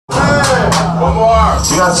One more.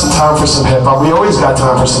 We got some time for some hip hop. We always got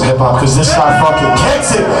time for some hip hop because this guy fucking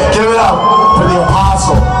kicks it. Give it up for the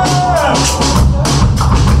Aposoul.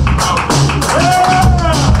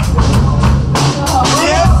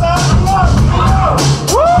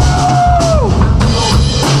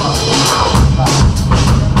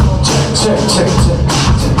 Check.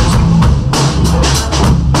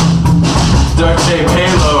 Ductape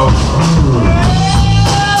Halo.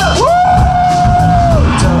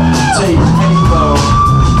 Ductape Halo.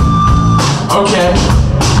 Okay.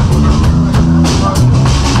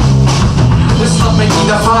 This love may be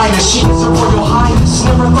the finest. She is a royal highness.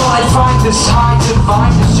 Never thought I'd find this high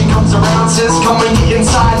divineness. She comes around, says, come and get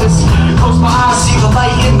inside this. Close my eyes, see the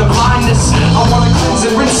light in the blindness. I wanna cleanse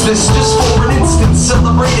and rinse this just for an instant.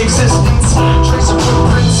 Celebrate existence. Trace of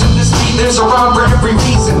footprints in this beat. There's a rhyme for every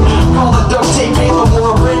reason. Call it Ductape Halo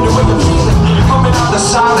or a brand new way of feeling. Coming out of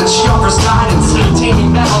silence, she offers guidance.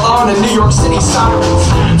 Taming Babylon and New York City sirens.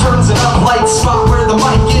 Turns it up, light spot where the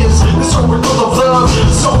mic is. This overflow of love,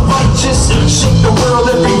 so righteous. Shake the world,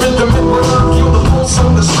 every rhythm and word. Feel the pulse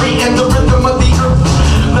on the street and the rhythm of the earth.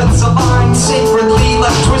 Let's align sacredly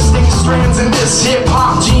like twisting strands in this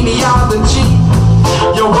hip-hop genealogy.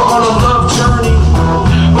 Yo, we're on a love journey,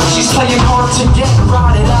 but she's playing hard to get.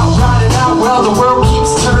 Ride it out, well the world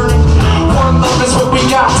keeps turning. One love is what we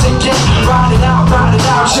got to get. Ride it out,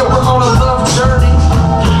 yo, we're on a love journey,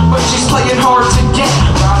 but she's playing hard to get.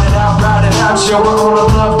 Ride it out, yo, we're on a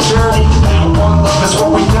love journey. One love is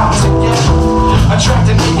what we got to get. Attract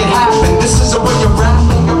and make it happen. This is a way of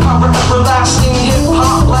rapping, a power everlasting,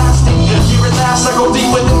 hip-hop blasting. Hear it last, I go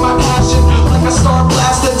deep within my passion, like a star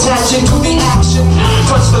blast attaching to the action.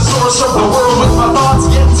 Touch the source of the world with my thoughts,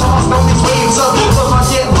 get tossed on these waves of love, I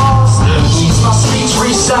get lost. She's my speech,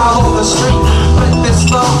 freestyle on the street. Let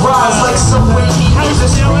this love rise like subway heat.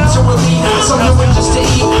 This street to elite, some new just to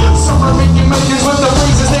eat. Some are making millions with the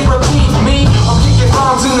phrases they repeat. Me, I'm kicking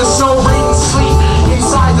rhymes in the soul, rain and sleep.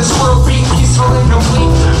 Inside this world beat, peaceful and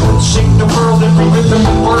complete. Let's shake the world, every rhythm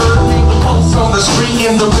and word. Make the pulse on the street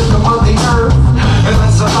in the rhythm of the earth. And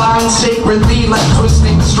let's align sacredly like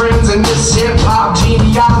twisting strings in this hip-hop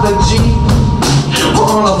genealogy. We're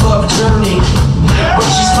on a love journey, but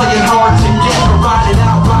she's playing hard to get. Ride it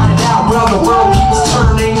out, well the world keeps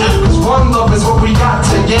turning. Cause one love is what we got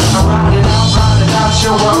to get. Ride it out,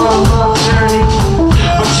 show we're on a love journey,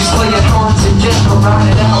 but she's playing hard to get.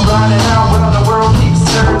 Ride it out, well the world keeps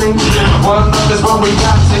turning. One love is what we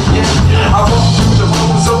got to get. I walk through the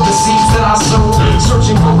rows of the seeds that I sow,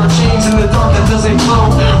 searching for a change in the dark that doesn't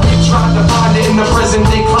flow. We tried to find it in the present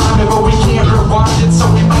day climate, but we can't rewind it, so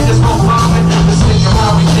we might as well rhyme it. Let's think of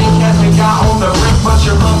how we think as we got on the brink, but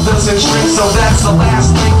your love doesn't shrink, so that's the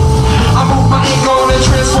last thing. I move my ink on and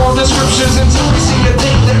transform the scriptures until we see a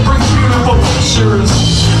day that brings beautiful pictures.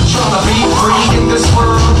 Trying to be free in this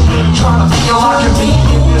world, trying to feel like I can be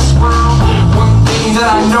in this world. One thing that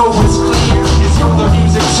I know is clear is you're the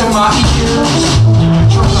music to my ears.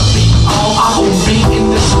 Trying to be all I can be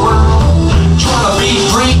in this world, trying to be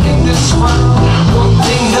free in this world. One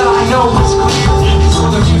thing that I know is clear is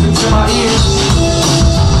you're the music to my ears.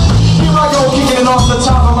 Here I go, kicking it off the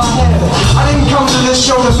top of my head. I didn't come to this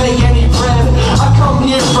show to make any bread. I come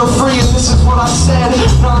here for free and this is what I said.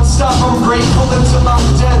 Non-stop, I'm grateful until I'm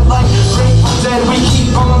dead. Like Grateful Dead, we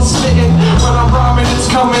keep on spitting. When I'm rhyming, it's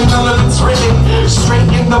coming, none of it's written. Straight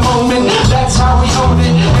in the moment, that's how we own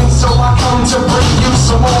it. And so I come to bring you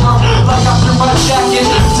some more. Like I threw my jacket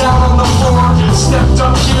down on the floor, stepped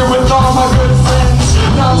up here with all my good friends.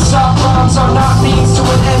 Non-stop rhymes are not means to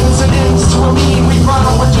an ends and ends to a mean. We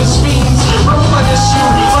rhyme, we're just fiends. Replenish you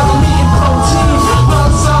like a meat and protein.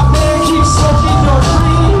 Non-stop, man, keep smoking your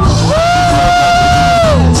dream.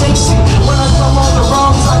 Tasty. When I come on the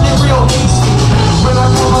wrongs, I get real hasty. When I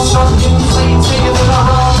come, I start inflating, and then I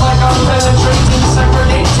rhyme like I'm penetrating,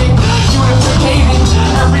 segregating, unificating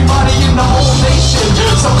everybody in the whole nation.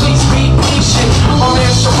 So please be patient. My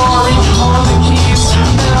man Shamari on the keys.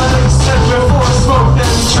 Man, I done said before, smoke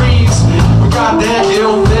them trees. We got that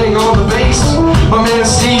ill thing on the bass. My man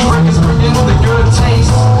Steve Reyes bringing the good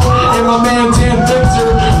taste.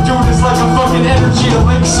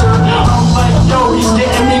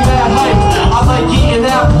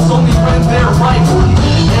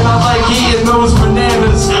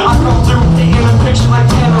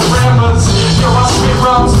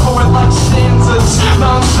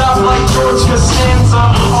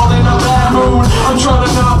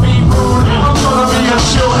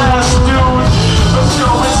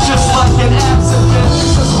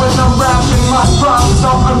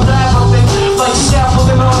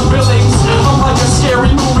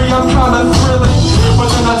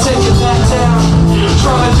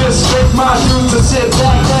 with my dudes to sit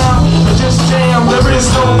back down and just jam. There is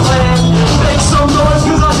no plan. Make some noise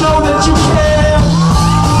cause I know that you can.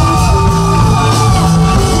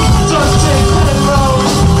 Ductape Halo.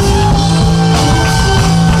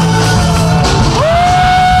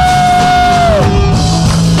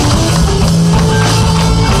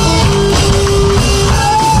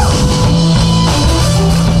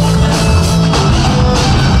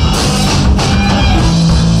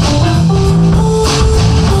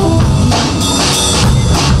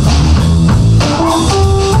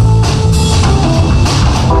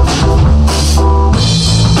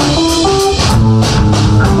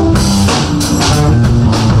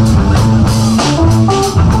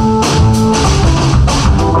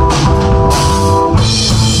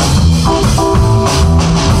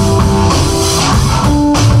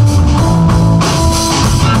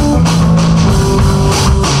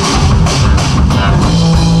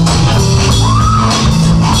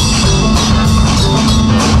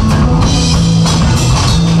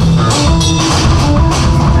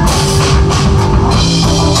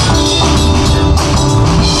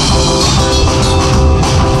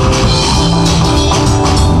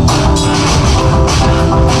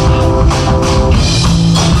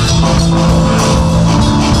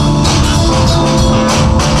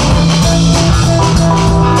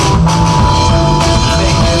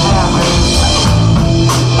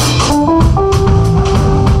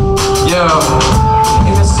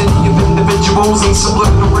 And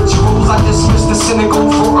subliminal rituals, I dismiss the cynical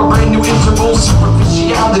for a brand new interval.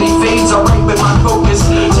 Superficiality fades, I write with my focus.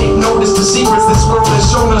 Take notice the secrets this world has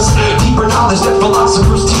shown us. Deeper knowledge that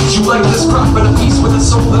philosophers teach you, like this prophet, a piece with a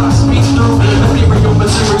soul that I speak through. Ethereal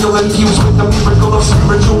material infused with the miracle of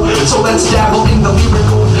spiritual. So let's dabble in the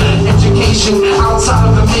lyrical. Education outside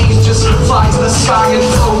of the maze, just fly to the sky and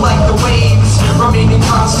flow like the waves. Remaining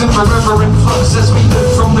constant, forever in flux as we live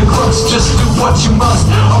from the crux. Just do what you must,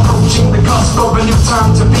 approaching the cusp of a new time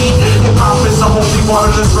to be. Hip-hop is the holy water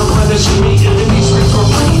that's replenishing me. In these streets we're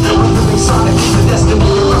free, we're living sonically the destiny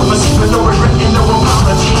around us. Even no regret and no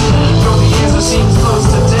apology. Though the answer seems close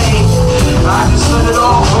today, I just let it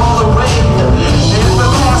all fall away. And the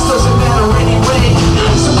past doesn't matter anyway.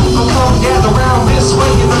 Some people come gather round this way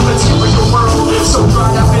in the material world. So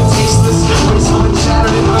dried up and tasteless, wasteful and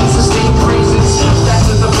shattered and unsustained praises. Back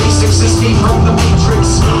to the basics, escape from the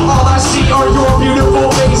matrix. All I see are your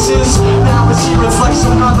beautiful faces. Now it's here, it's like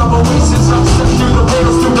some kind of oasis. I'm stepping through the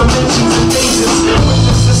veils, through dimensions and phases. With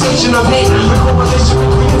the cessation of hate, the correlation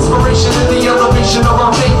between inspiration and the elevation of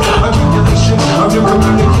our faith. Accumulation of new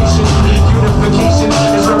communication. Unification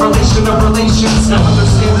is revelation of relations.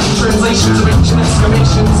 Understanding translations of ancient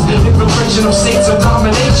excavations. Infiltration of states of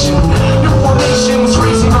domination. New formations,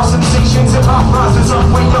 raising our sensations. Hip-hop rises up,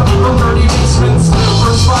 way up from dirty basements.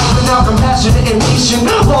 First violent, now compassionate and patient.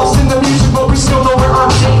 Lost in the music, but we still know where our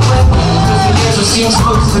date went. Cause the answer seems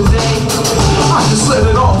close today. I just let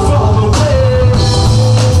it all fall away.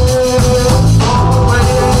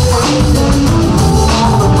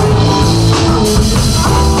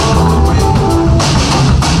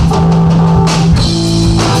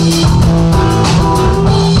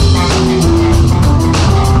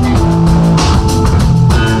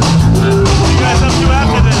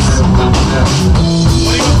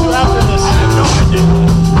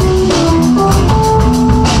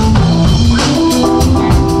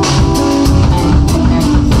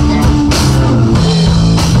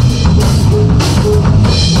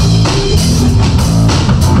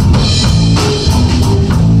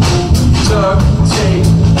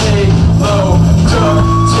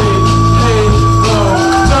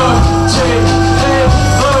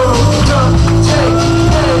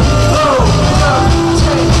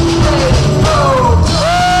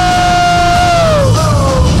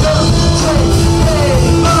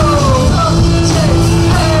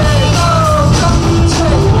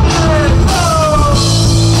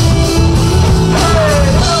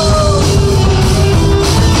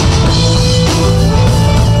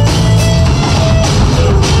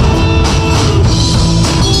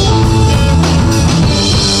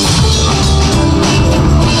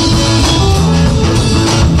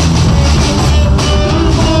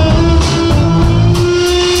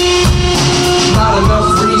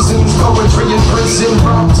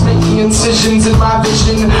 Incisions in my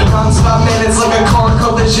vision, non-stop man, it's like a car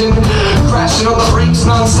collision. Crashing on the brakes,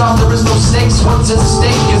 non-stop, there is no stakes. What's at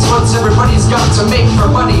stake is what's everybody's got to make for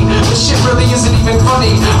money. This shit really isn't even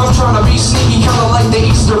funny. I'm trying to be sneaky, kinda like the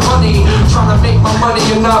Easter Bunny. trying to make my money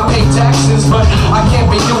and not pay taxes, but I can't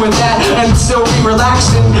be doing that and still be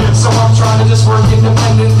relaxing. So I'm trying to just work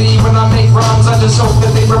independently. When I make rhymes, I just hope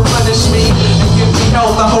that they replenish me and give me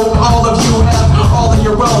health. I hope all of you have all of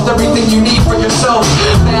your wealth, everything you need for yourself.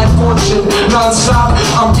 Bad fortune, non-stop.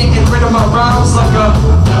 I'm getting rid of my rhymes like a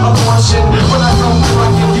abortion. When I come through, I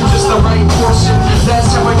give you just the right portion.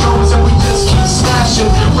 That's how it goes, and we just keep smashing.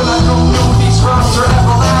 When I go through, these rhymes are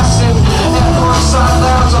everlasting.